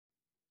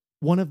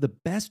One of the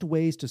best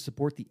ways to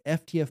support the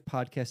FTF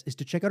podcast is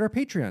to check out our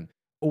Patreon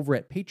over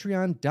at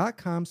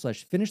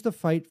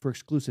patreon.com/finishthefight for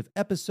exclusive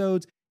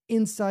episodes,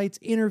 insights,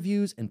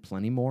 interviews, and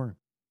plenty more.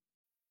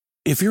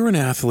 If you're an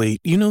athlete,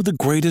 you know the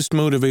greatest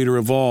motivator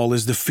of all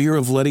is the fear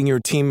of letting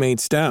your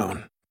teammates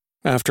down.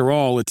 After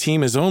all, a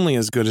team is only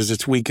as good as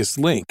its weakest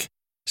link.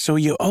 So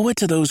you owe it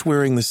to those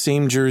wearing the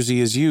same jersey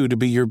as you to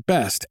be your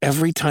best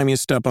every time you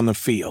step on the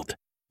field.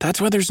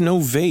 That's why there's no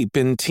vape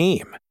in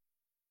team.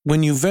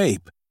 When you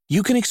vape,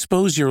 you can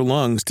expose your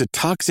lungs to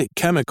toxic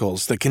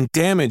chemicals that can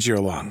damage your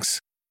lungs.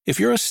 If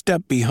you're a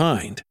step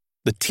behind,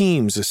 the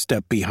team's a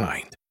step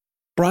behind.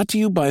 Brought to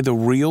you by The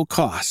Real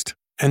Cost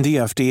and the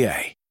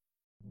FDA.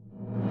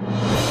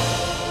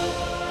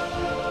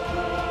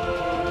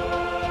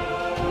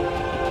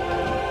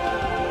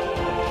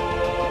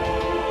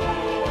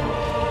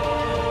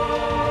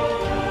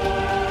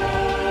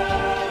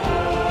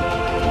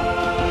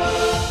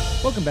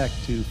 Welcome back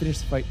to Finish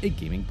the Fight, a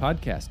gaming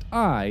podcast.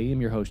 I am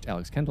your host,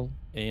 Alex Kendall.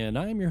 And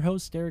I'm your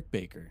host, Derek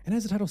Baker. And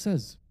as the title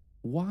says,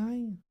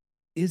 why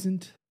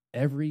isn't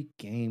every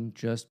game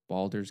just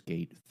Baldur's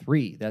Gate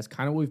 3? That's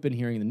kind of what we've been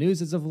hearing in the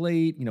news as of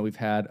late. You know, we've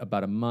had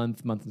about a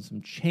month and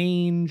some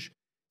change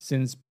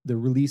since the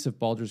release of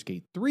Baldur's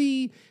Gate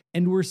 3,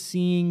 and we're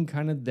seeing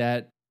kind of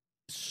that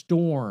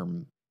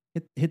storm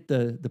hit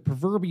the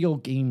proverbial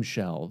game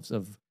shelves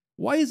of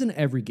why isn't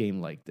every game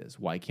like this?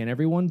 Why can't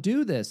everyone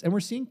do this? And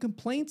we're seeing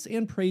complaints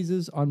and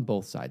praises on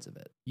both sides of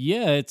it.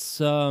 Yeah, it's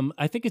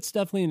I think it's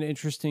definitely an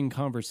interesting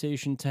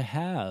conversation to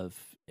have.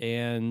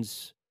 And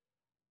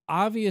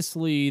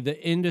obviously the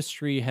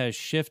industry has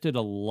shifted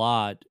a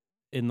lot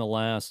in the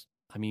last,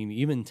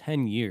 even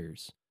 10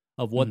 years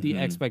of what the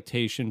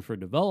expectation for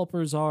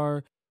developers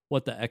are,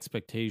 what the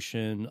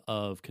expectation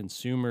of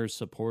consumers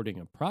supporting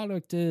a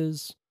product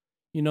is.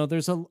 You know,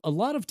 there's a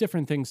lot of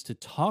different things to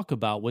talk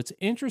about. What's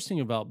interesting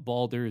about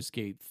Baldur's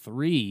Gate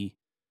 3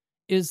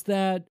 is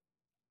that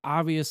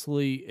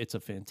obviously it's a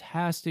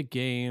fantastic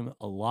game.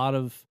 A lot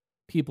of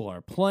people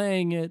are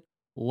playing it,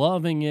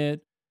 loving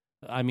it.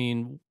 I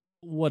mean,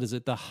 what is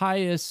it? The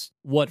highest,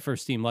 for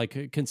Steam? Like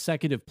a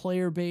consecutive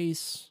player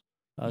base?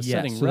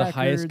 Setting so records. The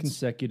highest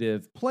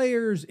consecutive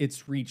players.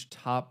 It's reached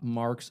top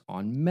marks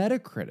on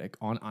Metacritic,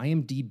 on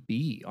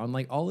IMDb, on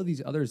like all of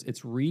these others.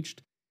 It's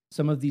reached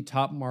some of the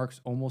top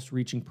marks, almost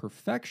reaching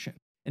perfection.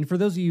 And for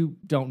those of you who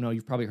don't know,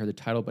 you've probably heard the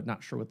title, but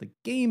not sure what the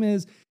game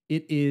is.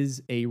 It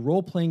is a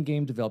role-playing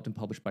game developed and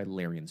published by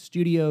Larian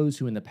Studios,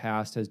 who in the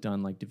past has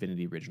done like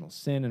Divinity Original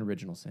Sin and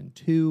Original Sin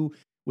 2,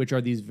 which are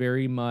these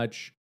very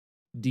much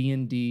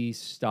D&D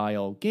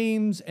style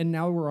games. And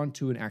now we're on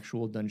to an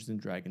actual Dungeons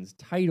and Dragons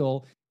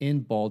title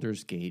in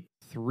Baldur's Gate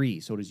 3.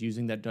 So it is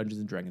using that Dungeons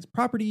and Dragons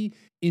property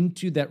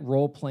into that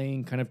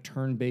role-playing kind of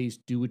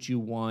turn-based, do what you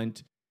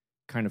want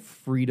kind of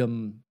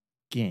freedom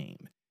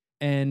game.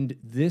 And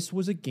this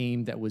was a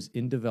game that was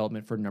in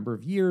development for a number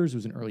of years. It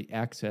was in early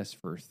access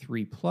for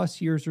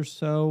 3+ years or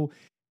so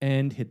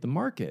and hit the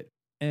market.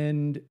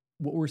 And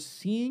what we're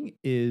seeing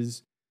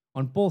is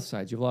on both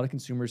sides, you have a lot of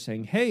consumers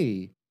saying,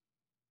 hey,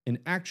 an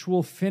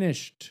actual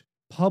finished,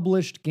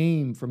 published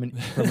game from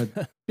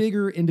a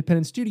bigger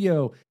independent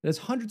studio that has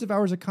hundreds of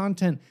hours of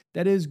content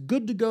that is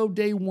good to go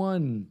day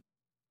one,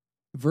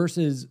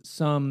 versus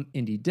some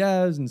indie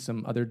devs and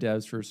some other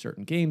devs for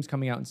certain games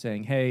coming out and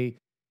saying, hey,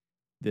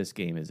 this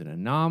game is an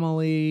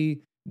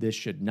anomaly. This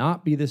should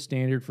not be the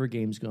standard for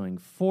games going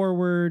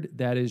forward.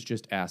 That is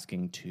just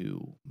asking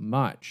too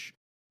much.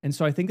 And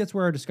so I think that's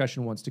where our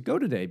discussion wants to go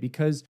today,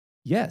 because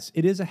yes,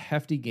 it is a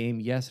hefty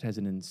game. Yes, it has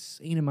an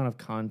insane amount of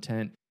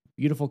content,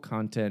 beautiful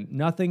content,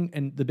 nothing.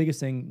 And the biggest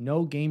thing,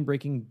 no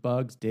game-breaking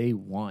bugs day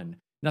one,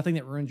 nothing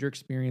that ruins your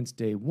experience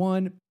day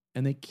one.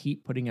 And they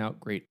keep putting out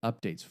great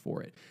updates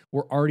for it.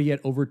 We're already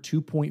at over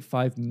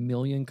 2.5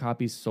 million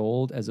copies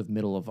sold as of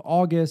middle of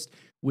August,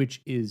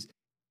 which is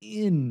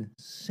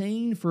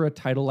insane for a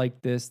title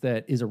like this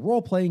that is a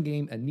role-playing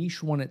game, a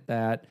niche one at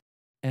that,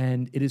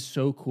 and it is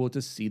so cool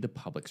to see the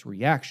public's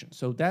reaction.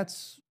 So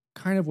that's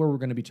kind of where we're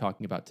going to be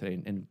talking about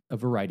today, and a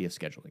variety of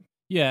scheduling.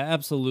 Yeah,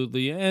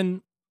 absolutely. And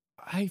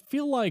I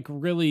feel like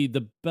really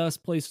the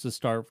best place to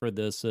start for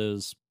this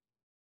is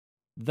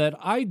that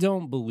I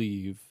don't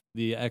believe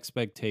the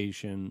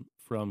expectation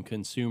from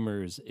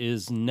consumers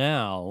is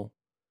now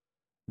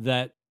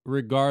that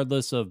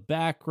regardless of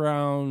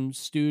background,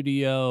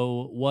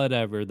 studio,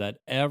 whatever, that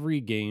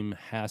every game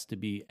has to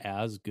be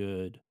as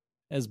good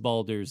as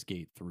Baldur's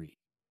Gate 3.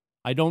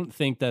 I don't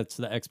think that's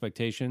the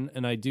expectation,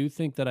 and I do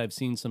think that I've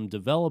seen some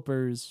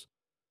developers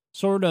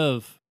sort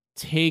of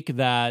take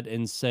that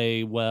and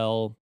say,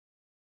 well,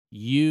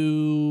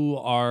 you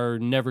are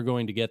never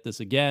going to get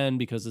this again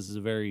because this is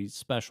a very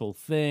special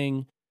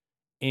thing.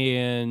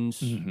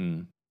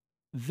 And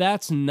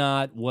that's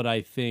not what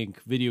I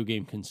think video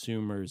game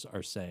consumers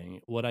are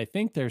saying. What I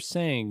think they're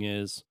saying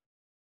is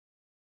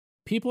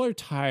people are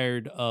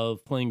tired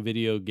of playing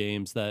video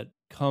games that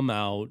come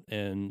out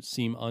and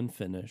seem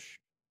unfinished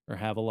or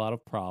have a lot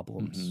of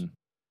problems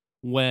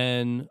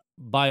when,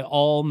 by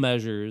all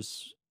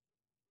measures,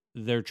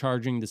 they're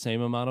charging the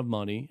same amount of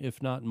money,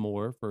 if not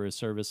more, for a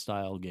service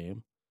style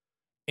game.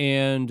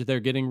 And they're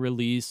getting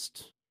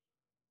released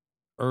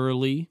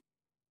early,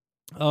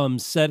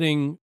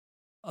 setting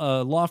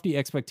a lofty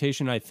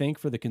expectation, I think,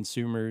 for the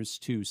consumers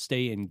to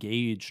stay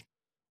engaged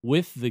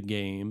with the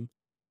game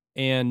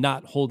and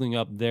not holding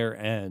up their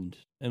end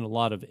in a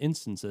lot of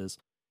instances.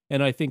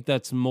 And I think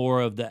that's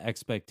more of the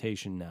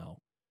expectation now.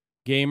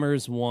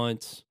 Gamers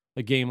want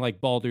a game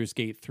like Baldur's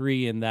Gate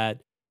 3 in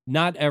that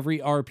not every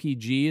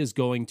RPG is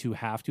going to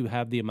have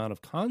the amount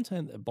of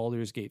content that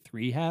Baldur's Gate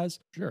 3 has,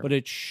 Sure. but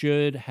it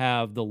should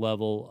have the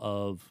level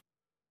of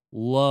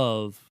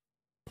love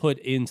put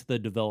into the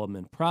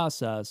development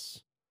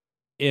process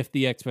if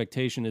the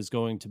expectation is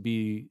going to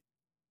be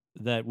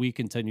that we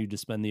continue to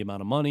spend the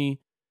amount of money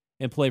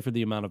and play for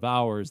the amount of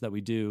hours that we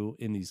do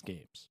in these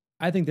games.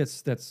 I think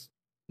that's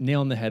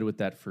nailing the head with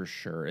that for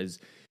sure.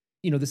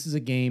 This is a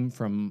game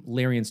from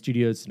Larian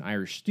Studios, an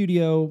Irish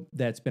studio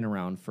that's been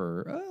around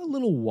for a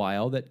little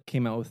while, that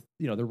came out with,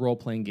 the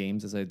role-playing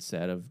games, as I'd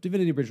said, of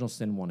Divinity Original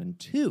Sin 1 and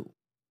 2,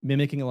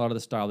 mimicking a lot of the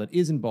style that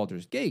is in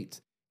Baldur's Gate,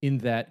 in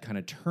that kind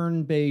of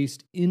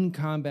turn-based,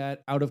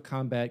 in-combat,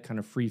 out-of-combat kind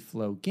of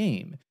free-flow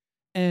game.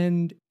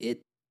 And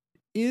it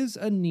is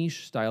a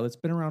niche style that's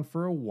been around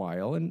for a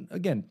while. And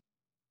again,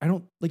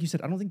 like you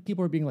said, I don't think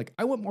people are being like,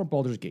 I want more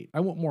Baldur's Gate.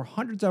 I want more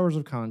hundreds of hours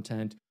of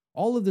content,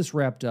 all of this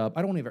wrapped up.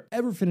 I don't want to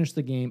ever finish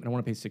the game, and I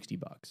want to pay $60.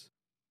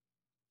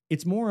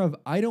 It's more of,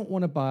 I don't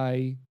want to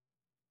buy,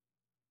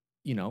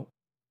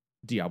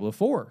 Diablo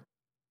 4,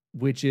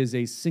 which is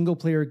a single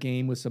player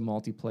game with some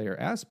multiplayer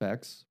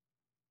aspects,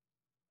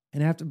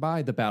 and I have to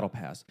buy the battle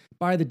pass,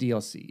 buy the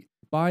DLC,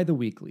 buy the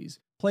weeklies,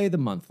 play the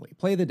monthly,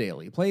 play the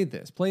daily, play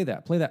this, play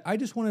that, play that. I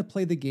just want to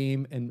play the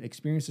game and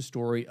experience the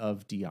story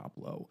of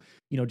Diablo.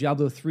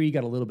 Diablo 3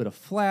 got a little bit of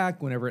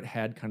flack whenever it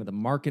had kind of the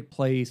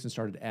marketplace and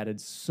started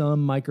added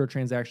some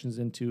microtransactions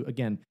into,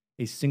 again,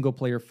 a single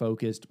player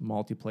focused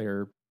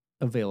multiplayer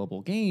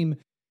available game.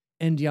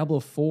 And Diablo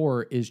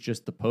 4 is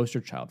just the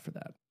poster child for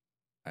that.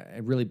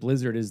 Really,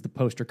 Blizzard is the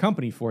poster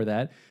company for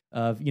that,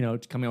 of,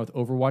 coming out with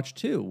Overwatch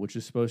 2, which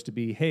is supposed to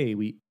be, hey,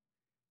 we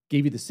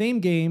gave you the same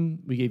game,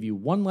 we gave you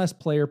one less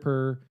player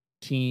per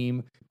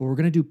team, but we're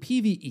going to do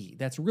PvE.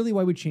 That's really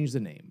why we changed the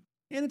name.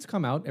 And it's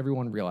come out,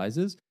 everyone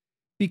realizes,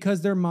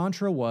 because their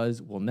mantra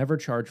was, we'll never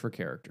charge for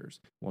characters.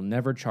 We'll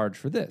never charge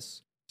for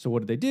this. So what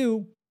did they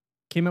do?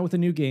 Came out with a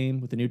new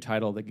game, with a new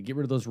title that could get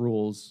rid of those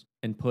rules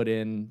and put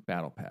in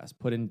Battle Pass,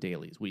 put in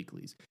dailies,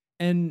 weeklies,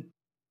 and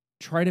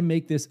try to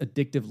make this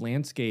addictive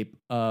landscape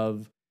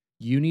of,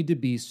 you need to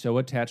be so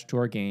attached to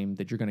our game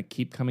that you're going to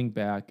keep coming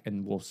back,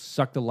 and we'll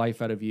suck the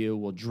life out of you.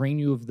 We'll drain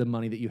you of the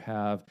money that you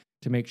have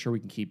to make sure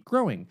we can keep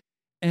growing.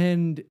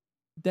 And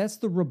that's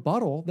the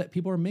rebuttal that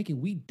people are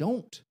making. We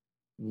don't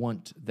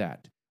want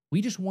that.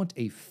 We just want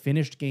a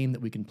finished game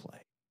that we can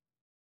play.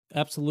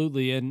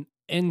 Absolutely.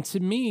 And to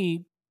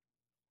me,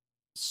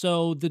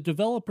 so the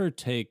developer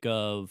take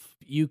of,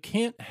 you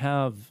can't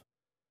have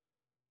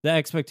the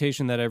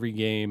expectation that every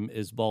game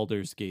is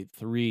Baldur's Gate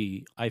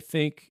 3, I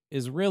think,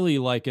 is really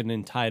like an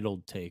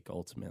entitled take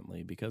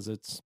ultimately, because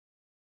it's,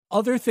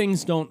 other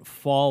things don't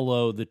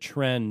follow the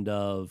trend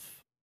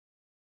of,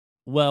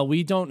 well,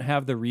 we don't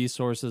have the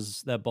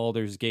resources that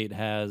Baldur's Gate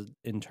has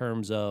in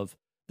terms of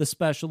the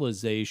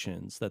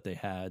specializations that they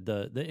had,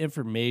 the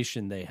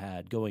information they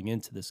had going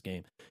into this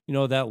game,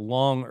 that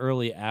long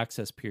early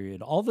access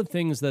period, all the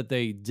things that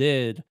they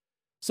did.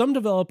 Some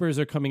developers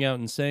are coming out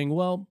and saying,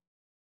 well,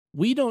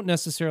 we don't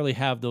necessarily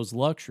have those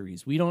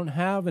luxuries. We don't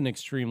have an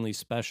extremely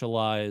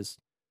specialized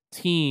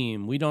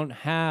team. We don't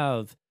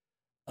have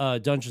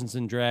Dungeons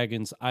and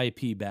Dragons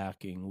IP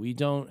backing. We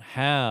don't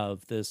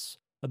have this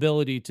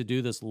ability to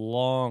do this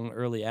long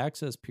early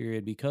access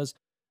period because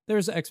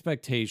there's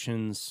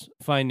expectations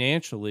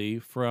financially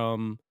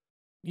from,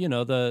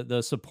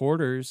 the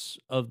supporters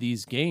of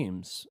these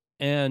games.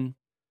 And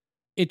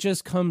it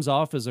just comes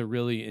off as a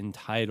really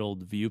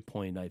entitled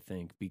viewpoint, I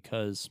think,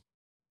 because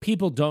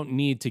people don't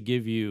need to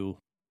give you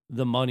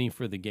the money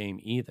for the game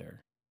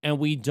either. And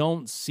we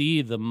don't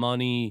see the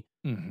money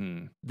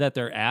that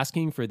they're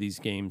asking for these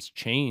games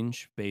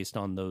change based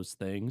on those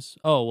things.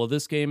 Oh, well,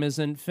 this game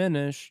isn't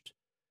finished,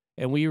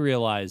 and we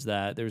realize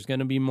that there's going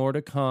to be more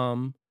to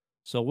come,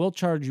 so we'll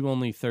charge you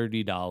only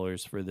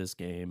 $30 for this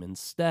game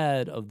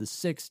instead of the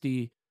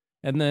 $60.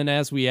 And then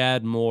as we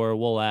add more,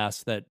 we'll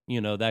ask that,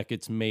 that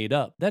gets made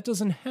up. That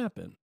doesn't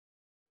happen.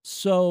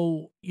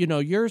 So,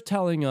 you're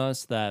telling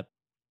us that,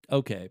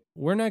 okay,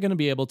 we're not going to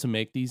be able to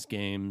make these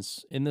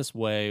games in this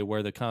way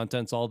where the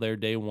content's all there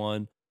day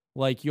one,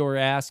 like you're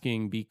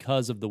asking,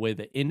 because of the way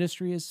the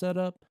industry is set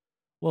up.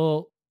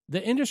 Well,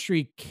 the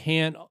industry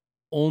can't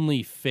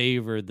only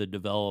favor the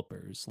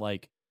developers.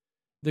 Like,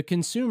 the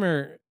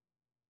consumer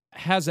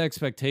has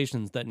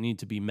expectations that need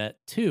to be met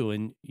too.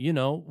 And,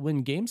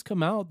 when games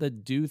come out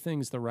that do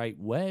things the right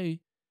way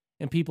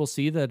and people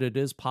see that it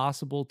is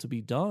possible to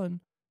be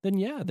done, then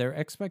yeah, their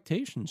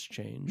expectations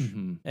change.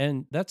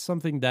 And that's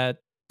something that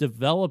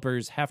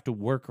developers have to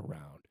work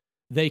around.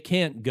 They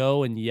can't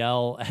go and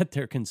yell at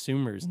their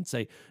consumers and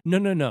say,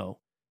 no,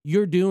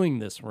 you're doing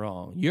this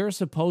wrong. You're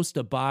supposed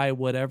to buy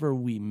whatever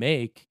we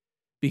make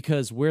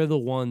because we're the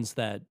ones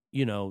that,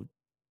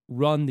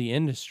 run the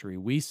industry.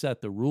 We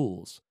set the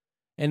rules.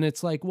 And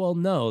it's like, well,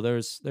 no,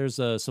 there's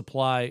a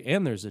supply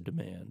and there's a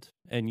demand,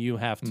 and you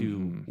have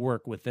to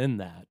work within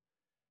that.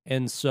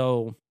 And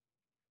so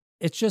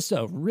it's just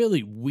a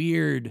really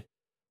weird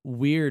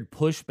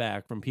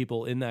pushback from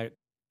people in that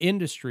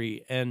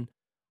industry. And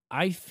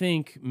I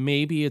think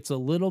maybe it's a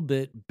little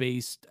bit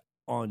based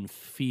on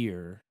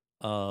fear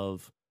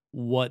of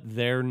what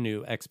their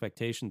new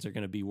expectations are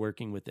going to be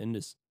working with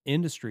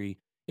industry.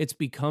 It's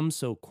become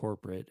so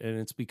corporate and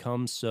it's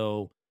become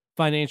so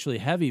financially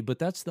heavy, but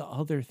that's the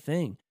other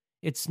thing.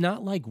 It's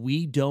not like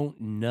we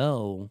don't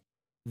know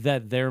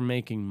that they're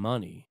making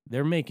money.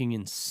 They're making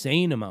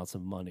insane amounts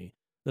of money.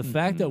 The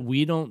fact that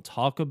we don't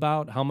talk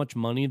about how much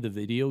money the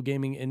video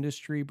gaming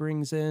industry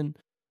brings in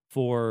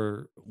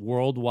for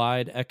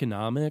worldwide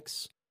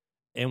economics,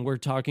 and we're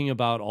talking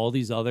about all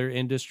these other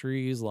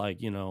industries like,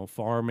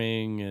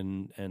 farming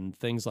and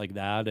things like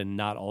that, and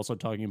not also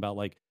talking about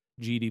like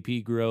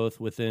GDP growth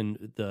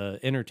within the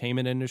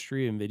entertainment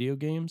industry and video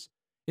games,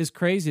 is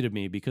crazy to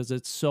me because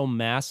it's so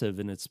massive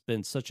and it's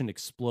been such an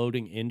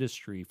exploding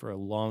industry for a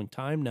long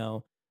time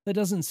now that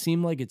doesn't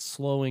seem like it's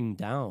slowing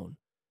down.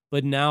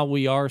 But now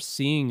we are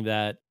seeing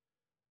that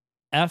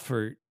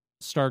effort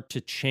start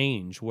to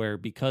change, where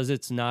because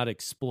it's not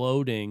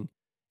exploding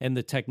and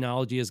the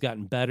technology has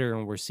gotten better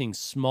and we're seeing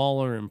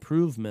smaller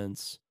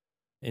improvements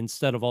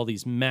instead of all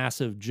these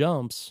massive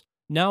jumps,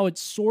 now it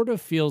sort of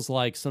feels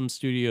like some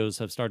studios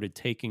have started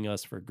taking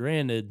us for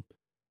granted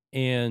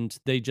and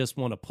they just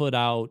want to put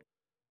out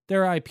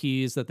their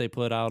IPs that they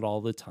put out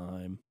all the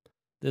time.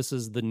 This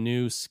is the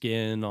new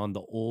skin on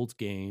the old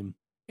game,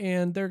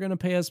 and they're going to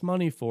pay us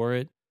money for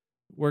it.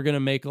 We're going to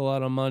make a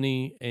lot of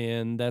money,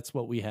 and that's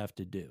what we have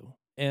to do.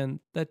 And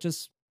that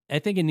just, I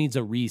think it needs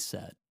a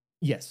reset.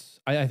 Yes,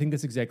 I think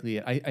that's exactly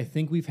it. I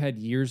think we've had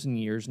years and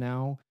years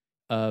now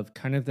of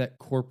kind of that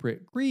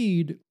corporate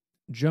greed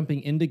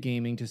jumping into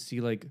gaming to see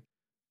like,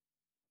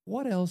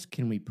 what else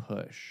can we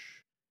push?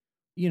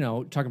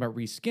 Talking about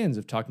reskins,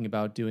 of talking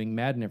about doing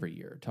Madden every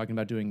year, talking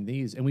about doing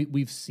these. And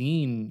we've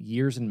seen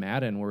years in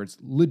Madden where it's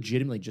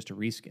legitimately just a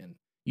reskin.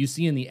 You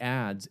see in the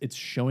ads, it's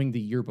showing the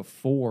year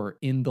before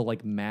in the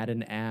like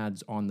Madden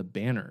ads on the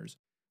banners,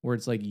 where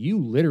it's like, you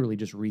literally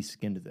just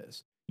reskinned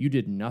this. You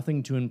did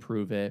nothing to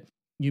improve it.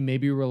 You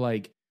maybe were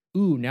like,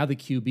 ooh, now the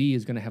QB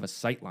is going to have a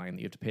sight line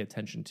that you have to pay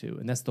attention to.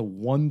 And that's the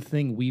one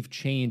thing we've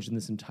changed in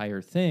this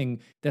entire thing.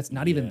 That's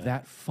not even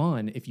that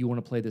fun if you want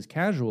to play this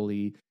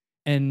casually.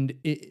 And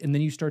then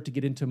you start to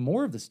get into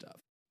more of the stuff.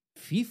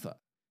 FIFA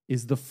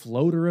is the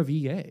floater of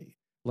EA,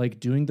 like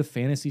doing the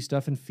fantasy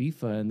stuff in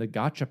FIFA and the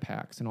gacha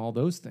packs and all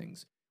those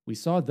things. We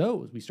saw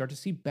those. We start to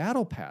see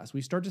Battle Pass.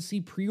 We start to see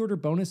pre-order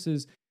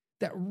bonuses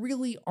that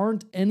really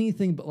aren't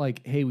anything but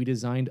like, hey, we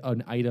designed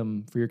an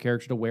item for your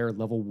character to wear at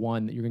level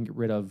 1 that you're going to get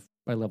rid of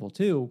by level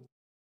 2,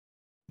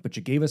 but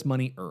you gave us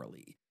money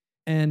early.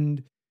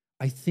 And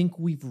I think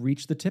we've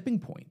reached the tipping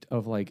point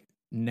of like,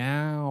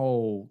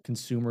 now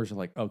consumers are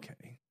like,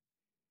 okay,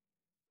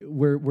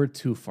 we're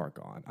too far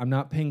gone. I'm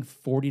not paying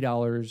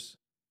 $40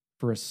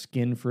 for a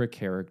skin for a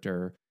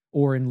character,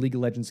 or in League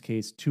of Legends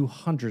case,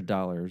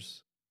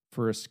 $200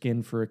 for a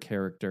skin for a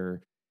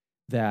character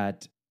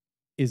that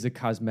is a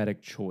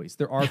cosmetic choice.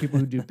 There are people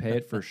who do pay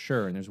it for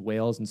sure, and there's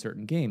whales in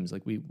certain games.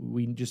 Like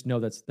we just know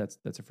that's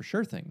a for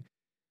sure thing.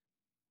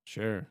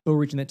 Sure. But we're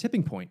reaching that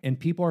tipping point, and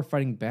people are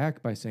fighting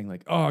back by saying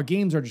like, oh,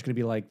 games are just going to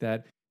be like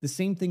that. The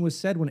same thing was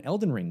said when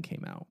Elden Ring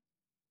came out.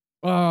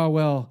 Oh,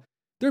 well,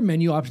 their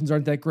menu options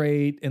aren't that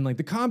great, and like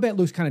the combat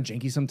looks kind of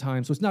janky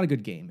sometimes, so it's not a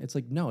good game. It's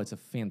like, no, it's a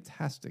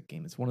fantastic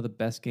game. It's one of the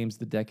best games of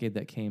the decade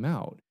that came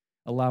out,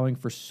 allowing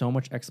for so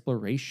much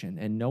exploration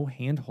and no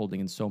hand-holding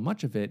in so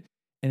much of it,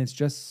 and it's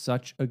just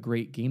such a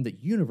great game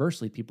that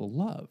universally people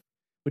love.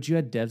 But you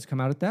had devs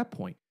come out at that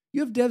point.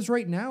 You have devs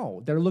right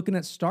now that are looking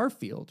at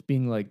Starfield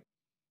being like,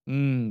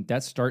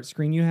 that start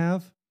screen you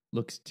have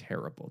looks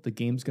terrible. The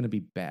game's going to be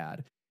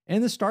bad.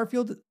 And the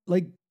Starfield,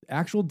 like,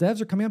 actual devs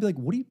are coming out and be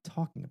like, what are you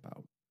talking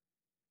about?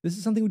 This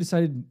is something we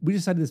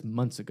decided this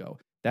months ago.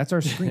 That's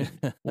our screen.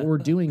 What we're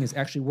doing is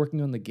actually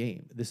working on the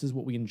game. This is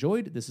what we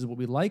enjoyed. This is what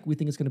we like. We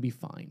think it's going to be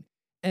fine.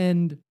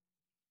 And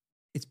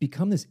it's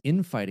become this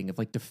infighting of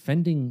like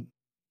defending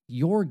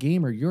your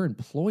game or your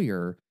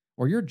employer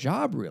or your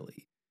job,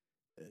 really,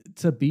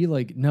 to be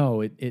like, no,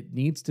 it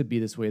needs to be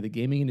this way. The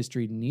gaming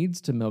industry needs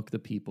to milk the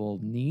people,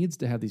 needs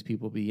to have these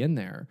people be in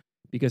there,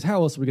 because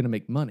how else are we going to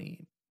make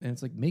money? And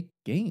it's like, make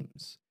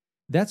games.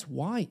 That's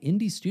why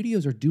indie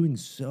studios are doing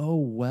so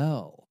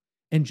well.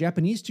 And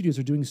Japanese studios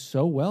are doing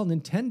so well.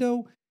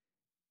 Nintendo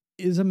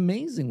is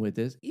amazing with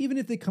this, even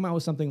if they come out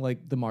with something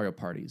like the Mario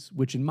parties,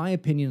 which in my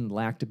opinion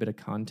lacked a bit of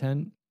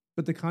content,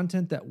 but the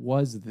content that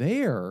was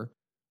there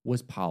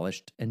was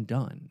polished and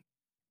done.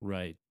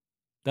 Right.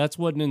 That's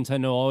what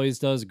Nintendo always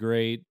does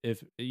great.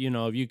 If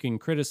you can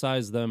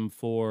criticize them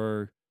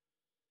for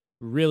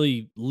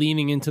really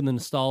leaning into the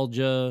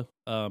nostalgia,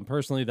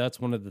 personally, that's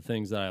one of the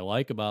things that I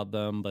like about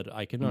them, but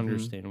I can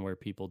understand where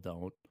people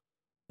don't.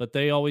 but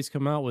they always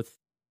come out with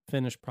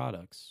finished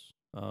products,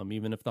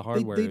 even if the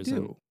hardware They isn't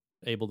do.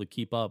 able to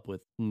keep up with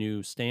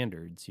new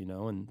standards,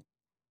 and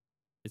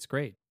it's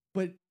great.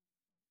 But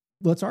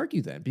let's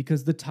argue then,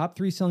 because the top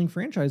 3 selling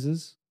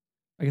franchises,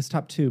 I guess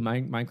top 2,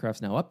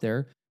 Minecraft's now up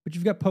there, but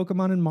you've got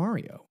Pokemon and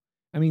Mario.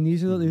 I mean,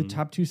 these are the Mhm.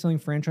 top 2 selling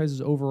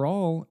franchises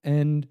overall.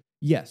 And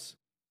yes,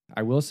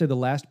 I will say the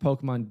last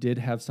Pokemon did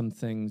have some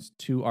things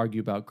to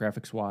argue about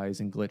graphics wise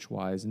and glitch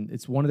wise. And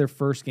it's one of their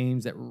first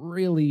games that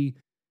really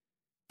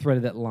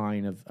threaded that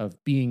line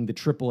of being the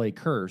AAA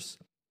curse.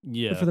 But for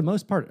Yeah, the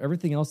most part,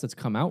 everything else that's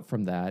come out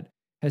from that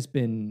has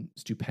been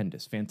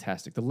stupendous,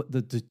 fantastic.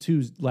 The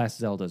 2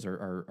 last Zeldas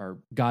are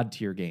god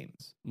tier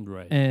games.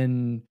 right.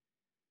 And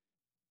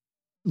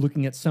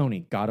looking at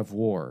Sony, God of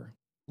War,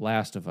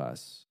 Last of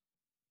Us,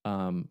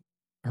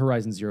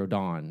 Horizon Zero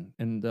Dawn,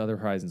 and the other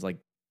Horizons, like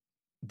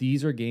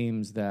these are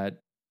games that,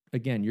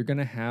 again, you're going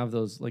to have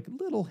those like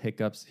little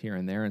hiccups here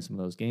and there in some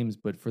of those games,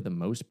 but for the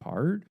most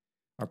part,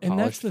 are And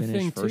that's polished, the thing,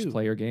 finished, first too.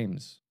 player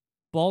games.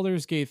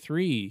 Baldur's Gate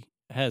 3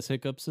 has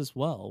hiccups as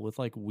well, with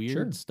like weird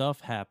Sure.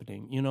 stuff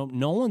happening.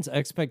 No one's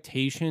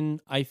expectation,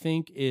 I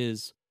think,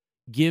 is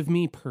give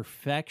me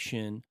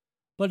perfection,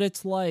 but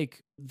it's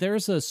like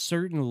there's a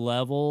certain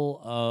level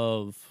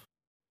of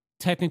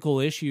technical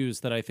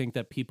issues that I think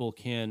that people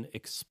can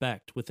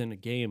expect within a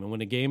game. And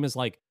when a game is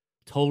like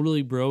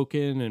totally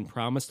broken and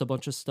promised a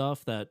bunch of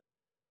stuff that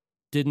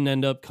didn't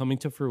end up coming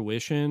to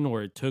fruition,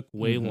 or it took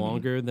way Mhm.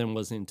 longer than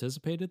was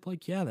anticipated,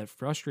 like, yeah, that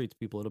frustrates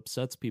people. It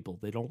upsets people.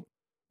 They don't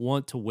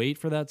want to wait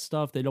for that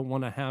stuff. They don't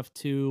want to have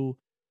to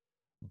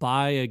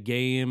buy a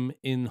game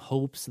in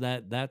hopes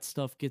that that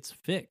stuff gets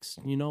fixed.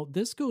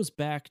 This goes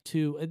back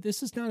to,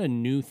 this is not a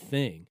new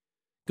thing.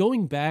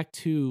 Going back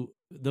to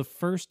the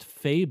first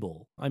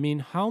Fable, I mean,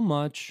 how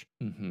much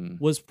Mhm.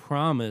 was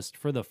promised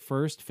for the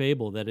first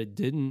Fable that it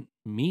didn't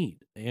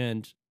meet?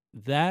 And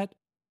that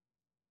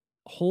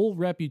whole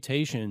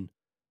reputation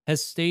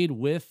has stayed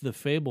with the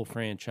Fable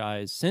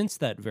franchise since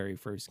that very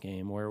first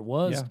game, where it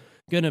was Yeah.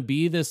 going to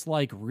be this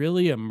like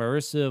really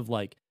immersive,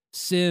 like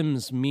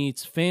Sims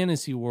meets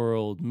Fantasy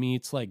World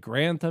meets like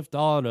Grand Theft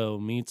Auto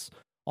meets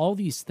all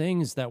these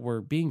things that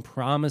were being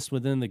promised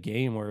within the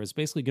game, where it was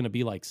basically going to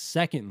be like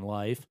Second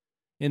Life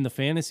in the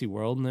fantasy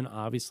world. And then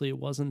obviously it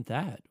wasn't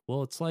that.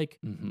 Well, it's like,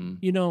 Mhm.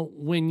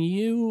 when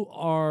you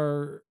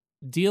are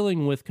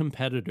dealing with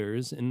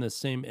competitors in the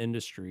same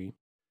industry,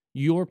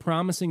 you're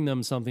promising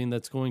them something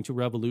that's going to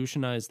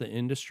revolutionize the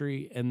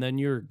industry, and then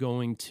you're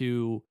going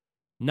to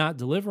not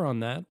deliver on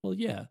that. Well,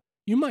 yeah,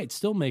 you might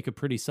still make a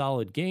pretty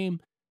solid game,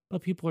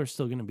 but people are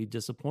still going to be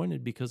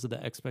disappointed because of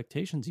the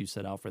expectations you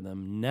set out for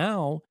them.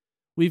 Now,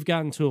 we've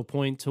gotten to a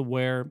point to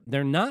where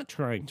they're not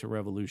trying to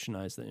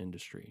revolutionize the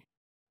industry.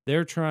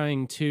 They're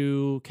trying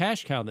to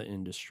cash cow the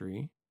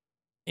industry,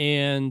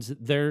 and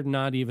they're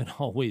not even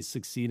always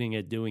succeeding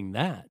at doing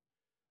that.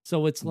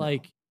 So it's No.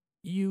 like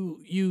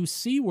you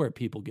see where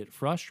people get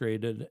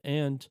frustrated.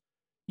 And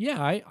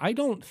yeah, I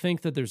don't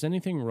think that there's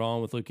anything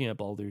wrong with looking at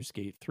Baldur's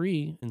Gate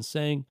 3 and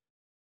saying,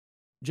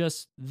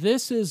 just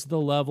this is the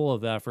level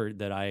of effort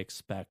that I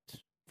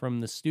expect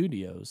from the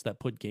studios that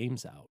put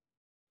games out.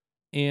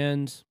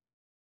 And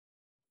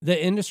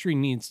the industry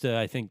needs to,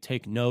 I think,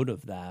 take note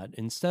of that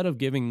instead of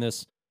giving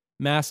this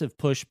massive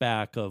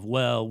pushback of,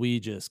 well,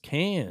 we just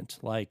can't.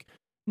 Like,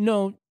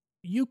 no,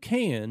 you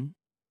can.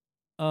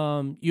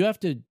 You have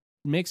to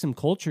make some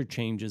culture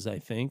changes, I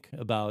think,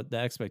 about the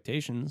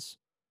expectations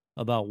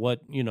about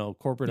what,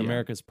 corporate Yeah.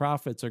 America's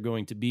profits are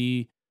going to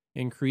be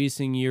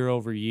increasing year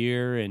over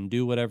year, and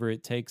do whatever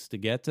it takes to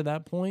get to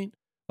that point.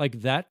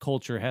 Like, that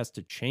culture has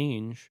to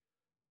change.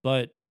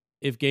 But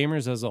if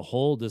gamers as a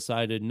whole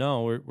decided,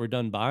 no, we're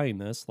done buying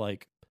this,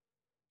 like,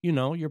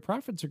 your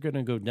profits are going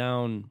to go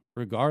down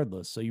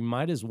regardless. So you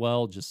might as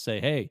well just say,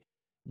 hey,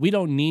 we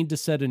don't need to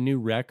set a new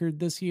record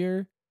this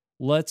year.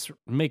 Let's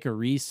make a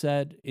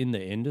reset in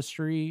the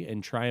industry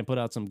and try and put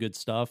out some good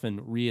stuff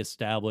and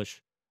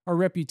reestablish our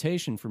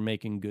reputation for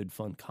making good,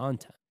 fun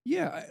content.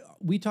 Yeah,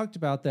 we talked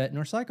about that in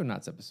our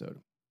Psychonauts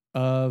episode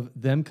of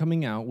them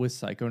coming out with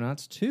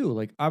Psychonauts 2,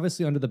 like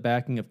obviously under the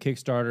backing of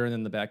Kickstarter and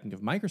then the backing of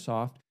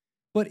Microsoft,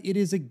 but it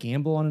is a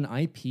gamble on an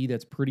IP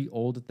that's pretty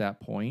old at that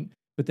point,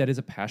 but that is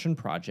a passion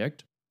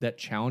project that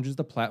challenges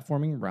the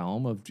platforming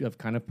realm of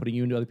kind of putting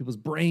you into other people's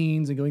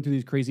brains and going through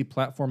these crazy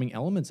platforming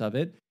elements of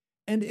it.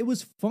 And it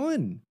was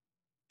fun.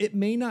 It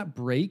may not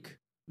break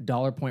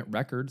dollar point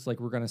records like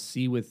we're going to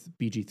see with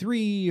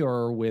BG3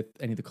 or with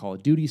any of the Call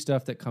of Duty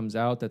stuff that comes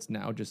out that's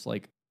now just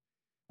like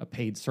a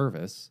paid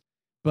service.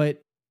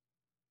 But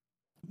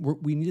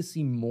we need to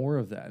see more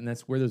of that. And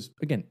that's where those,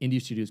 again,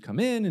 indie studios come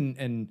in.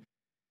 And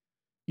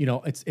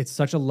it's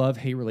such a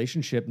love-hate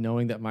relationship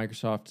knowing that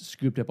Microsoft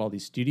scooped up all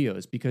these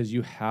studios, because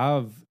you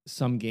have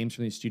some games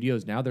from these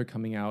studios now they're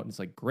coming out and it's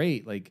like,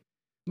 great, like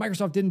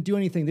Microsoft didn't do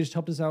anything. They just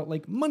helped us out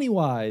like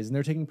money-wise and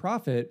they're taking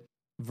profit,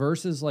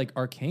 versus like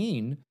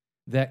Arcane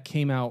that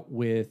came out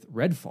with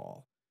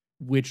Redfall,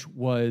 which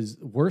was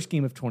worst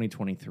game of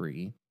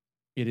 2023.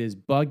 It is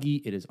buggy,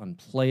 it is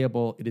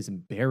unplayable, it is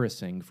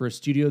embarrassing for a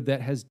studio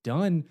that has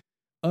done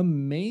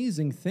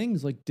amazing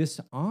things like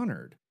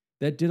Dishonored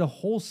that did a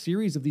whole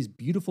series of these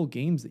beautiful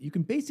games that you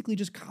can basically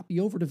just copy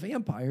over to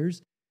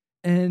vampires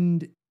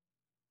and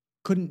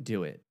couldn't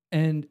do it.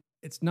 And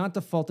it's not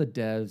the fault of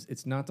devs.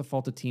 It's not the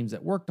fault of teams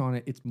that worked on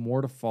it. It's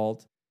more to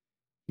fault.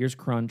 Here's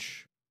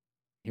crunch.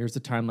 Here's the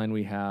timeline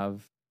we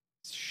have.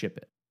 Ship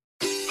it.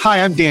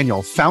 Hi, I'm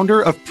Daniel,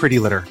 founder of Pretty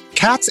Litter.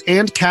 Cats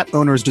and cat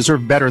owners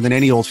deserve better than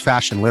any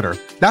old-fashioned litter.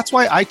 That's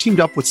why I teamed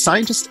up with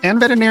scientists and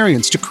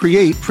veterinarians to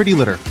create Pretty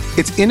Litter.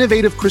 Its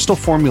innovative crystal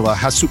formula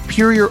has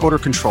superior odor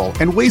control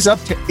and weighs up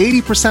to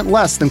 80%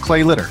 less than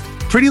clay litter.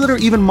 Pretty Litter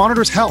even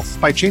monitors health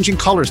by changing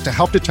colors to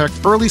help detect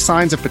early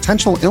signs of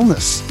potential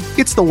illness.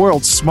 It's the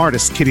world's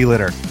smartest kitty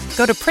litter.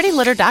 Go to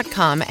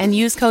prettylitter.com and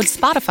use code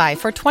SPOTIFY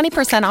for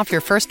 20% off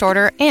your first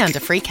order and a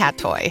free cat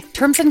toy.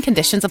 Terms and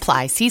conditions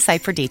apply. See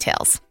site for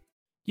details.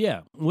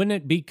 Yeah, when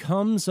it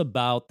becomes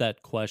about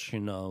that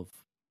question of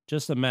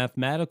just a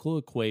mathematical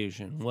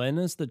equation, when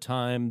is the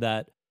time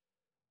that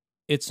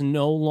it's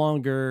no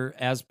longer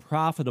as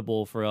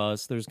profitable for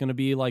us? There's going to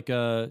be like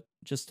a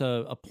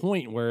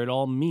point where it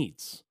all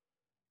meets.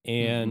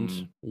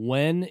 And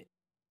when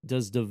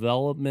does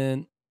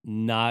development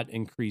not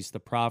increase the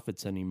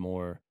profits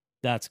anymore?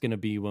 That's going to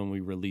be when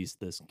we release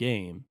this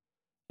game.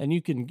 And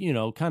you can,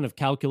 kind of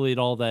calculate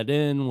all that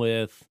in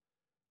with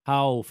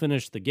how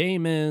finished the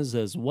game is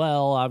as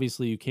well.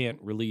 Obviously, you can't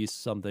release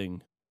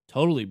something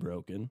totally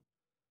broken.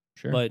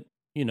 Sure. But,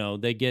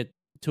 they get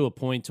to a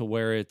point to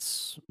where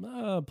it's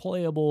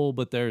playable,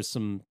 but there's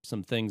some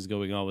things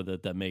going on with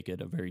it that make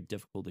it a very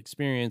difficult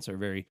experience or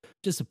very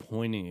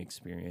disappointing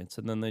experience.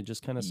 And then they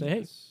just kind of say,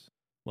 hey,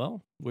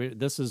 well,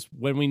 this is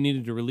when we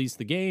needed to release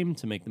the game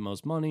to make the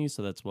most money,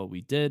 so that's what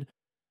we did.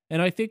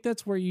 And I think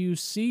that's where you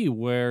see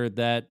where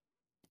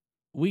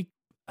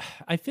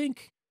I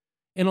think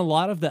in a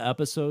lot of the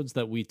episodes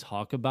that we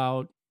talk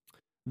about,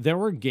 there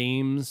were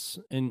games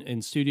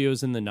in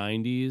studios in the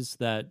 90s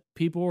that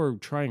people were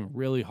trying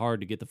really hard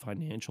to get the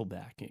financial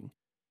backing.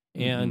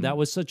 And that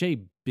was such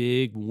a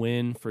big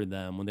win for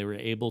them when they were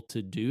able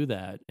to do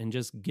that and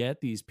just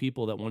get these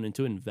people that wanted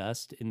to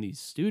invest in these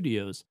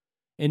studios.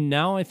 And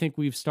now I think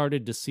we've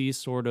started to see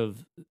sort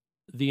of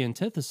the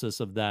antithesis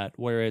of that,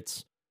 where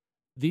it's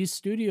these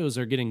studios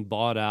are getting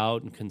bought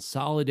out and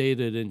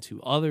consolidated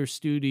into other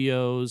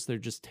studios. They're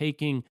just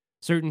taking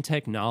certain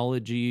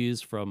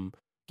technologies from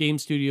game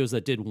studios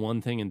that did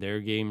one thing in their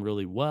game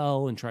really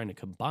well and trying to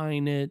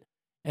combine it,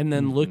 and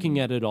then looking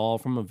at it all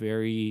from a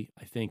very,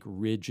 I think,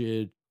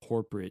 rigid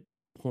corporate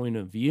point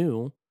of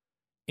view.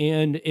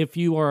 And if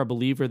you are a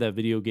believer that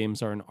video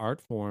games are an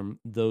art form,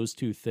 those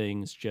two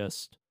things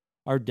just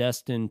are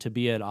destined to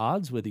be at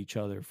odds with each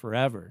other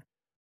forever.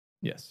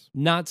 Yes.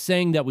 Not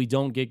saying that we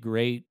don't get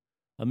great,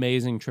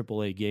 amazing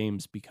AAA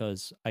games,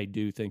 because I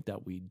do think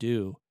that we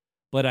do.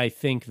 But I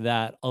think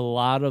that a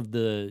lot of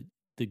the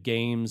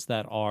games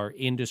that are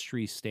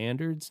industry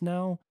standards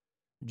now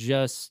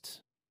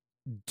just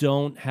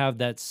don't have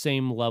that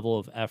same level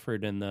of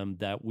effort in them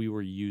that we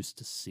were used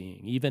to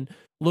seeing. Even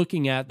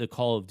looking at the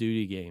Call of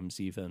Duty games,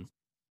 even,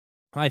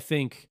 I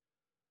think,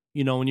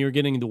 when you're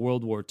getting into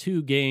World War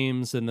II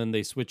games and then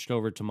they switched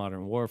over to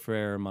Modern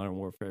Warfare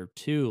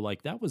 2,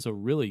 like that was a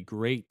really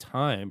great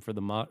time for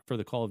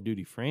the Call of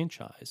Duty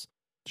franchise.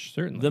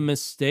 Certainly. The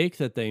mistake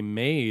that they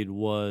made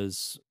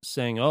was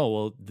saying, oh,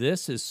 well,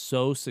 this is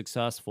so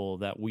successful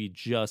that we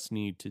just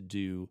need to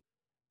do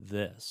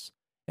this.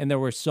 And there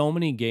were so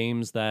many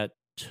games that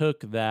took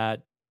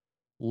that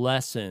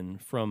lesson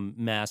from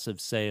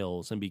massive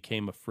sales and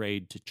became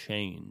afraid to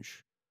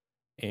change.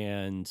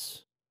 And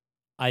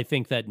I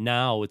think that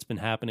now it's been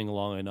happening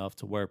long enough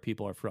to where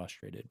people are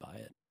frustrated by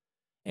it.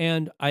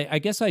 And I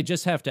guess I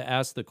just have to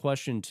ask the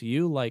question to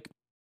you, like,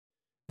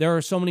 there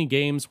are so many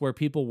games where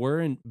people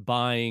weren't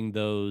buying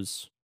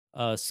those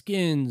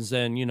skins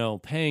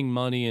and, paying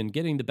money and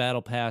getting the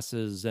battle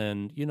passes.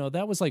 And,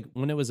 that was like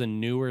when it was a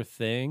newer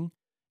thing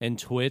and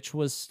Twitch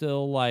was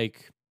still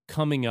like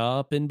coming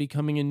up and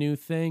becoming a new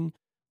thing.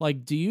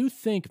 Like, do you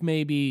think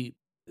maybe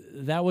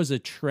that was a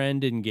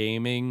trend in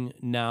gaming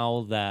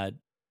now that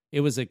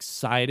it was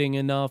exciting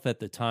enough at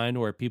the time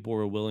where people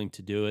were willing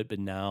to do it, but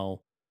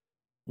now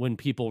when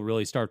people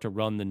really start to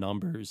run the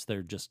numbers,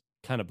 they're just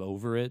kind of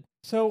over it?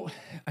 So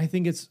I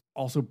think it's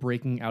also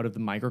breaking out of the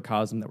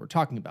microcosm that we're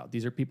talking about.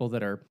 These are people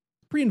that are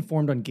pretty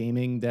informed on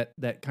gaming,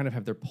 that kind of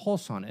have their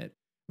pulse on it,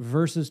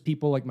 versus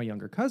people like my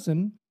younger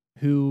cousin,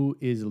 who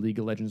is a League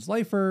of Legends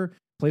lifer,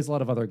 plays a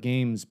lot of other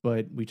games.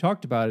 But we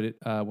talked about it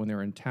when they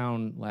were in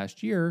town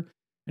last year,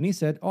 and he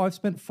said, "Oh, I've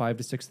spent $5,000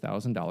 to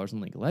 $6,000 in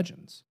League of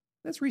Legends."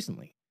 That's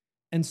recently.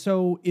 And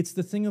so it's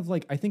the thing of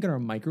like, I think in our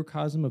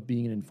microcosm of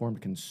being an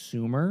informed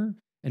consumer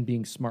and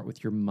being smart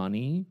with your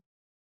money,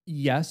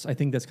 yes, I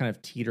think that's kind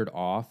of teetered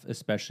off,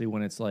 especially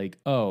when it's like,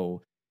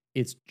 oh,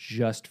 it's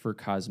just for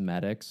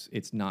cosmetics,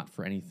 it's not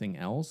for anything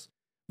else,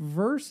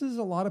 versus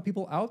a lot of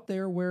people out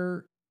there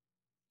where,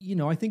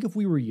 I think if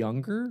we were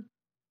younger,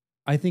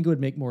 I think it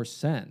would make more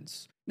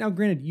sense. Now,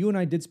 granted, you and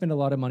I did spend a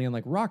lot of money on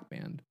like Rock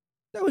Band.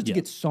 That was to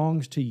get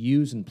songs to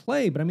use and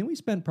play, but I mean, we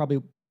spent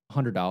probably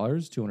 $100,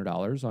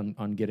 $200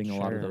 on getting a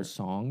lot of those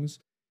songs.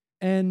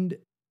 And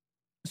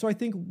so I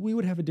think we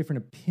would have a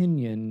different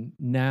opinion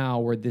now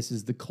where this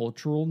is the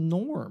cultural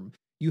norm.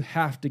 You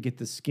have to get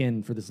the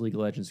skin for this League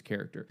of Legends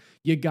character.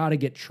 You got to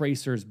get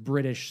Tracer's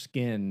British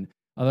skin.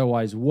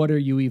 Otherwise, what are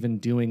you even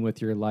doing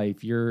with your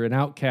life? You're an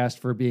outcast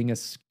for being a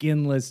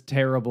skinless,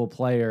 terrible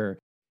player.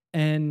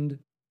 And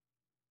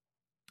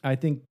I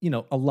think,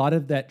 a lot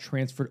of that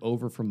transferred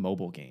over from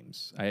mobile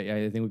games.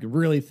 I think we can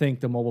really thank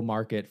the mobile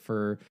market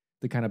for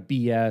the kind of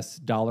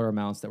BS dollar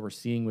amounts that we're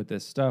seeing with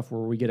this stuff,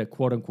 where we get a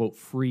quote unquote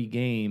free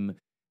game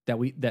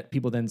that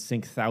people then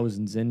sink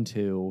thousands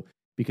into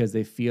because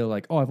they feel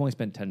like, oh, I've only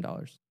spent $10.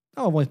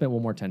 Oh, I've only spent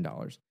one more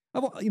 $10.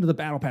 The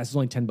battle pass is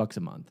only $10 a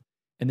month.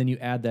 And then you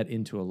add that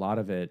into a lot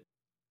of it.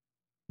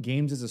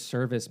 Games as a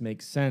service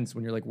makes sense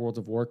when you're like World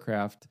of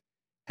Warcraft,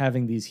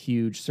 having these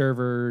huge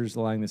servers,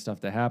 allowing this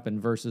stuff to happen,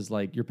 versus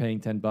like you're paying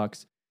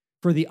 $10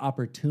 for the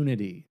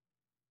opportunity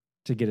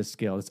to get a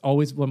skill. It's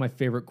always one of my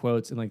favorite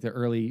quotes in like the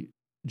early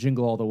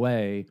Jingle All the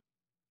Way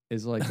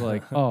is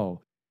like,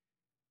 oh,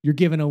 you're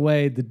giving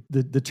away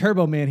the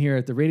Turbo Man here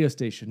at the radio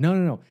station.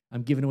 No.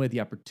 I'm giving away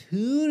the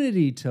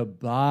opportunity to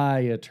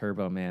buy a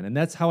Turbo Man. And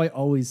that's how I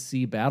always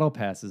see battle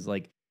passes.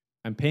 Like,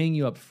 I'm paying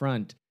you up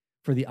front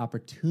for the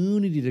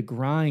opportunity to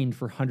grind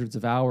for hundreds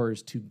of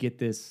hours to get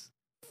this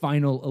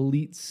final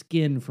elite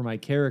skin for my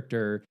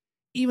character.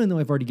 Even though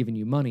I've already given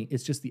you money,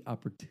 it's just the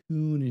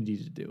opportunity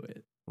to do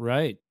it.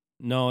 Right.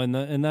 No,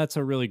 and that's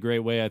a really great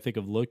way, I think,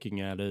 of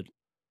looking at it.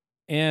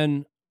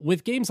 And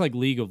with games like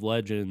League of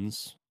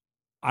Legends,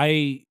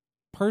 I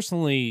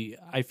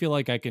feel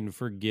like I can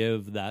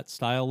forgive that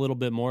style a little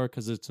bit more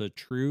because it's a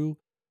true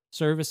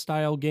service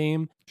style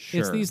game. Sure,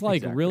 it's these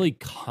like really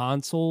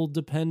console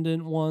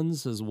dependent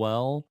ones as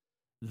well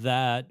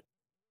that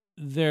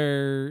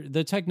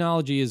the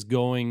technology is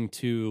going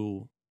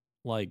to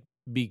like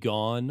be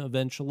gone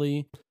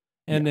eventually.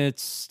 And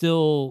it's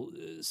still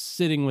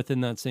sitting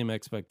within that same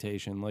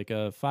expectation, like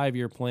a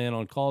 5-year plan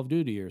on Call of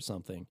Duty or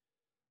something.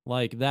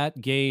 Like that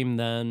game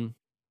then,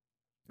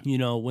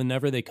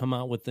 whenever they come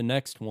out with the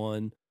next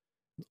one,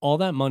 all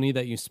that money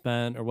that you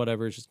spent or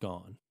whatever is just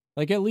gone.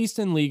 Like at least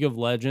in League of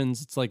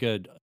Legends, it's like they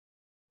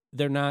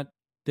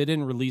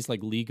didn't release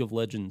like League of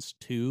Legends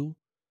 2.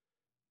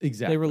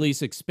 Exactly. They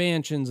release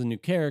expansions and new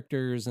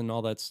characters and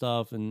all that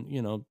stuff. And,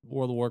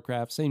 World of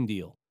Warcraft, same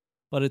deal.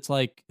 But it's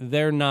like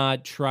they're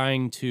not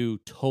trying to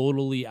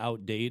totally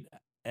outdate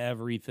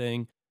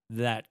everything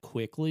that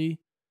quickly.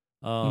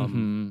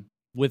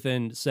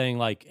 Within saying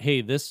like,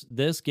 hey,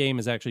 this game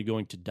is actually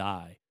going to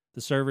die.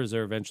 The servers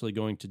are eventually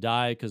going to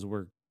die because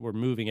we're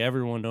moving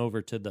everyone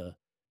over to the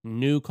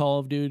new Call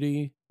of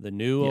Duty, the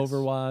new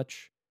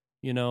Overwatch.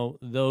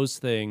 Those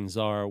things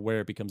are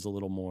where it becomes a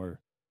little more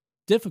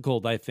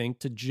difficult, I think,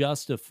 to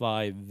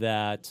justify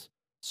that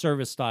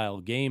service style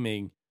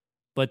gaming.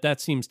 But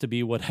that seems to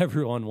be what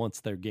everyone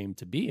wants their game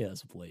to be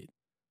as of late.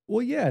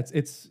 Well, yeah,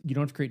 it's you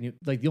don't have to create new,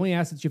 like the only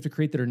assets you have to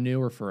create that are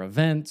new are for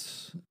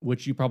events,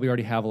 which you probably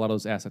already have a lot of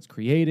those assets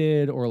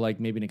created, or like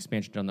maybe an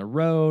expansion down the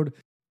road.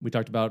 We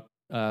talked about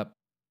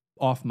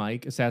off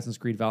mic Assassin's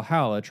Creed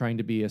Valhalla trying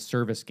to be a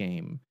service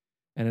game.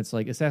 And it's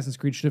like Assassin's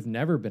Creed should have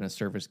never been a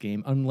service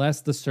game unless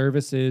the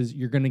service is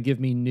you're going to give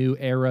me new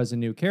eras and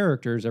new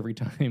characters every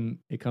time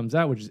it comes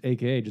out, which is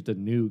AKA just a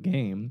new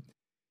game.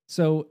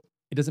 So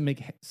it doesn't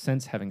make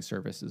sense having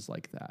services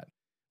like that.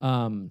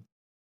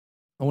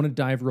 I want to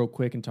dive real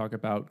quick and talk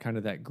about kind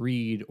of that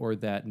greed or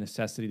that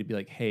necessity to be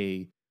like,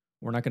 hey,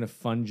 we're not going to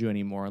fund you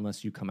anymore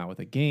unless you come out with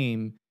a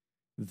game.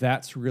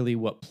 That's really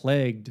what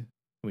plagued, and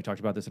we talked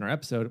about this in our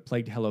episode,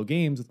 plagued Hello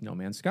Games with No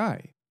Man's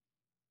Sky.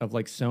 Of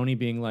like Sony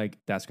being like,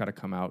 that's got to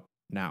come out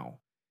now.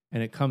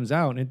 And it comes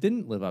out and it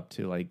didn't live up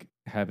to like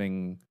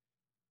having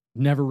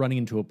never running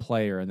into a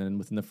player and then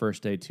within the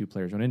first day 2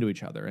 players run into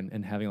each other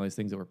and having all these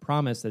things that were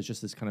promised as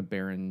just this kind of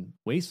barren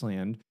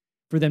wasteland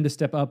for them to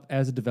step up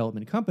as a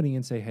development company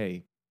and say,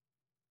 hey,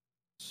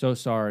 so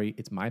sorry,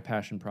 it's my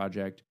passion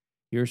project.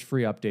 Here's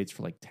free updates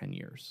for like 10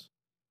 years.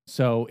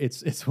 So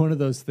it's one of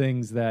those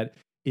things that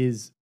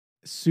is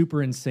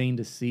super insane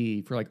to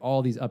see for like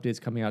all these updates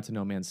coming out to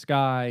No Man's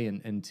Sky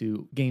and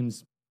to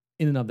games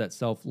in and of that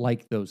self,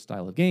 like those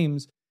style of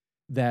games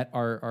that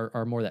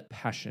are more that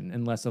passion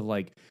and less of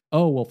like,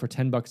 oh, well, for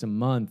 $10 a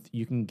month,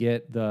 you can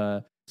get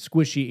the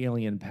squishy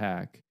alien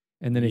pack.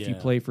 And then if you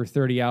play for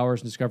 30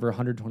 hours and discover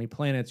 120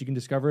 planets, you can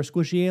discover a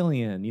squishy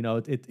alien.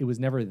 It was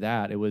never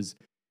that. It was,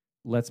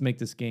 let's make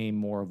this game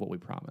more of what we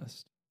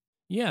promised.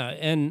 Yeah,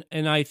 and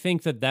I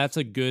think that's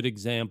a good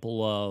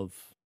example of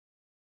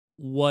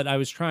what I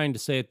was trying to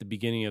say at the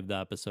beginning of the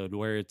episode,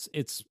 where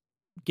it's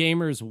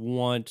gamers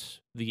want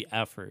the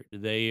effort.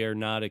 They are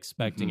not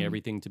expecting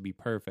everything to be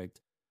perfect,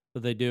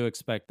 but they do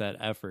expect that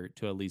effort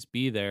to at least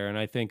be there. And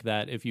I think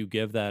that if you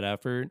give that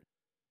effort,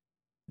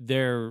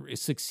 they're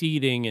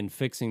succeeding in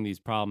fixing these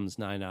problems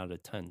 9 out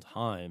of 10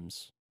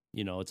 times.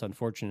 It's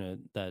unfortunate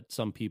that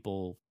some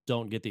people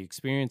don't get the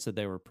experience that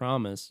they were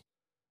promised.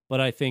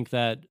 But I think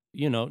that,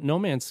 No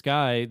Man's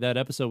Sky, that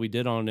episode we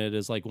did on it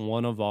is like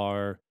one of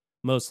our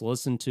most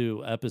listened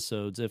to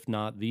episodes, if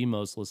not the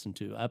most listened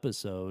to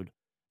episode.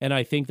 And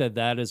I think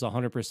that is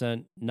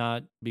 100%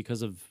 not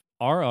because of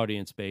our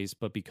audience base,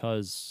 but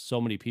because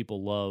so many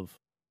people love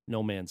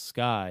No Man's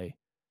Sky.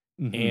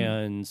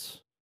 And,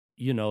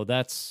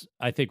 that's,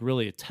 I think,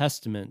 really a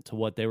testament to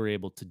what they were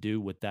able to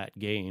do with that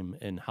game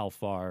and how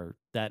far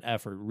that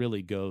effort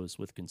really goes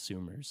with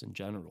consumers in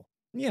general.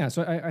 Yeah,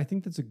 so I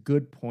think that's a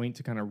good point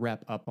to kind of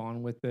wrap up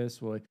on with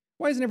this. Well, like,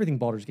 why isn't everything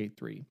Baldur's Gate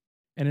 3?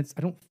 And it's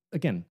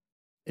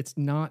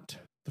not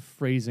the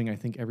phrasing I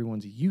think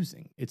everyone's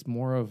using. It's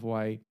more of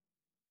why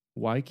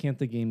can't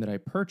the game that I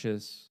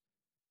purchase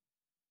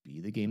be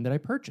the game that I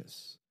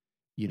purchase?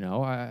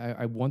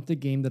 I want the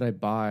game that I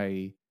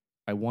buy.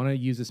 I want to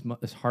use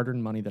this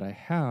hard-earned money that I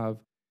have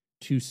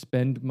to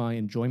spend my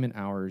enjoyment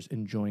hours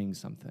enjoying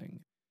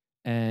something.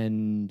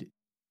 And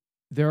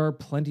there are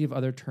plenty of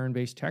other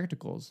turn-based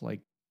tacticals like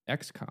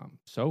XCOM,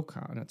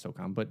 SOCOM, not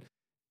SOCOM, but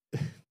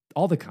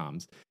all the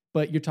comms.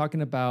 But you're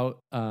talking about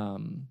all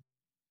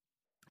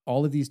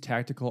of these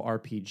tactical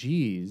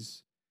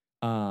RPGs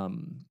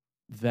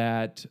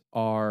that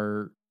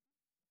are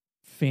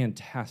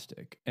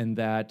fantastic and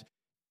that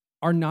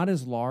are not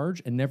as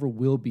large and never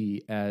will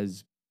be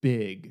as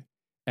big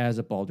as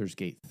a Baldur's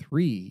Gate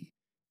 3,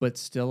 but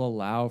still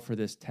allow for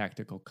this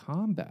tactical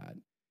combat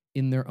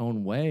in their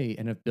own way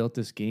and have built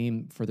this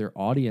game for their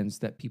audience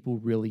that people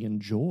really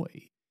enjoy.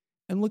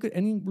 And look at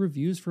any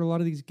reviews for a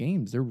lot of these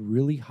games. They're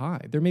really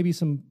high. There may be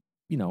some,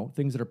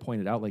 things that are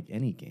pointed out like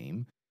any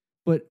game,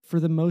 but for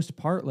the most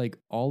part, like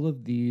all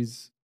of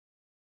these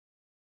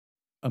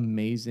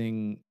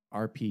amazing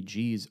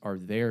RPGs are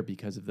there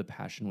because of the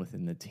passion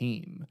within the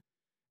team.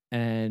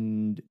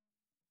 And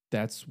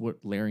that's what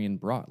Larian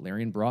brought.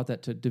 Larian brought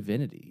that to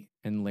Divinity,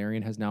 and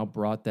Larian has now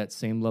brought that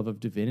same love of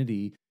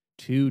Divinity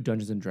to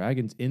Dungeons and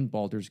Dragons in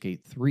Baldur's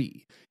Gate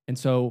 3. And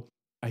so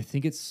I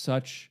think it's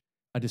such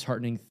a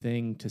disheartening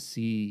thing to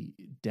see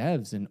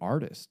devs and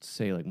artists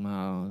say like,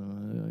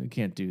 "I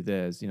can't do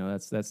this."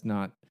 That's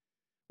not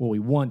what we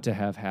want to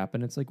have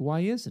happen. It's like, why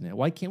isn't it?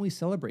 Why can't we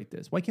celebrate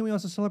this? Why can't we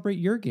also celebrate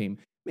your game?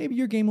 Maybe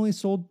your game only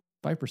sold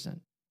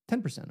 5%,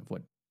 10% of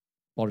what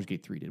Baldur's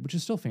Gate 3 did, which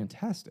is still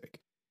fantastic,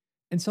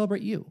 and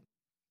celebrate you.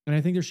 And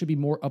I think there should be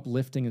more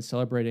uplifting and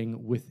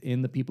celebrating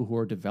within the people who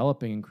are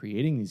developing and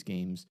creating these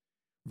games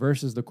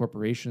versus the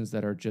corporations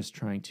that are just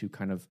trying to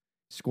kind of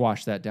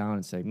squash that down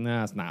and say,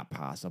 nah, it's not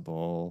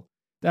possible.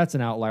 That's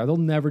an outlier. They'll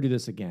never do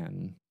this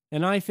again.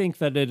 And I think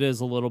that it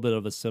is a little bit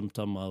of a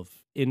symptom of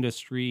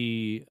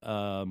industry,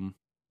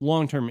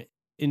 long-term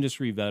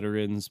industry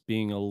veterans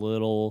being a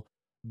little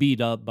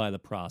beat up by the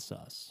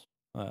process.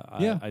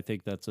 I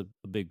think that's a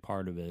big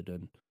part of it.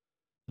 And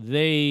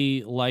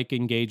they like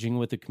engaging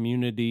with the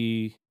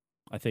community,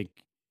 I think,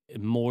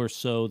 more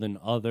so than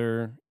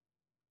other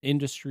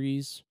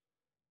industries.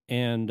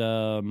 And,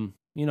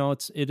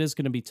 it is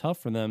going to be tough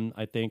for them,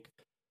 I think,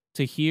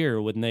 to hear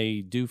when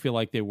they do feel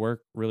like they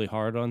work really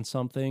hard on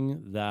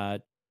something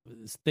that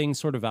things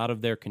sort of out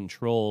of their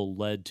control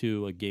led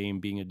to a game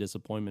being a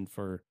disappointment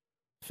for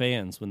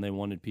fans when they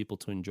wanted people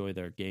to enjoy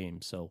their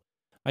game. So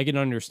I can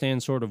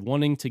understand sort of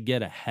wanting to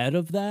get ahead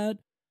of that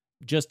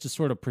just to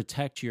sort of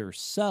protect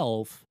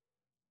yourself,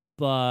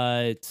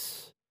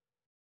 but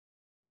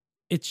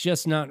it's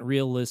just not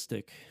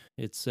realistic.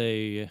 It's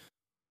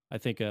I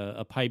think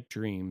a pipe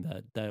dream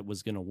that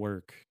was going to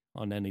work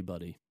on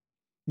anybody.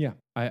 Yeah,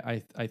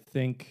 I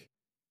think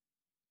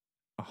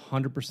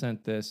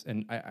 100% this,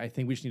 and I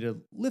think we just need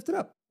to lift it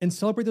up and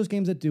celebrate those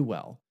games that do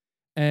well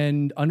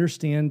and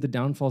understand the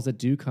downfalls that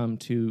do come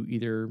to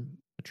either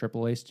a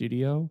AAA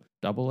studio,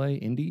 AA,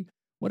 indie,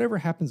 whatever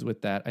happens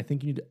with that. I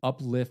think you need to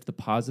uplift the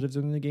positives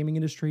in the gaming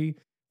industry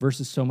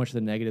versus so much of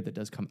the negative that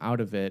does come out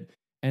of it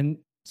and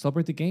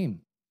celebrate the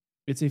game.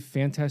 It's a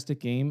fantastic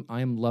game.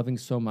 I am loving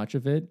so much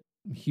of it.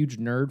 I'm a huge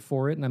nerd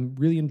for it, and I'm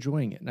really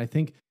enjoying it. And I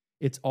think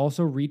it's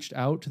also reached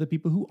out to the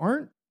people who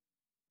aren't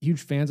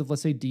huge fans of,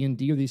 let's say,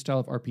 D&D or these style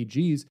of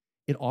RPGs.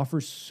 It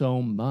offers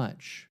so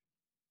much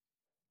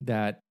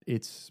that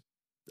it's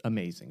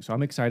amazing. So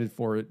I'm excited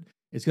for it.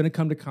 It's going to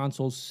come to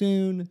consoles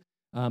soon,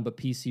 but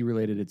PC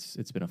related,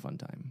 it's been a fun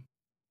time.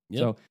 Yep.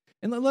 So,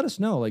 and let us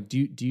know, like,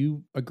 do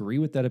you agree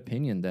with that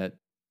opinion that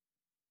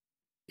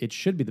it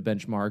should be the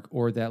benchmark,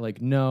 or that like,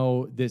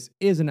 no, this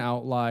is an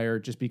outlier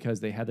just because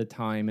they had the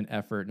time and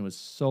effort and it was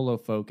solo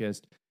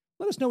focused?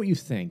 Let us know what you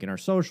think in our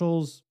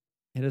socials.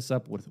 Hit us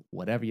up with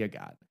whatever you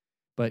got.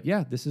 But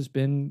yeah, this has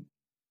been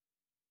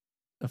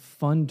a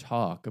fun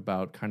talk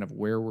about kind of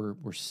where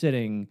we're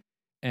sitting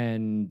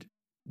and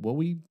what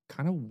we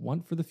kind of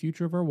want for the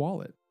future of our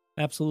wallet.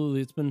 Absolutely.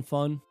 It's been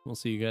fun. We'll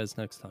see you guys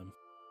next time.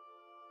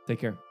 Take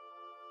care.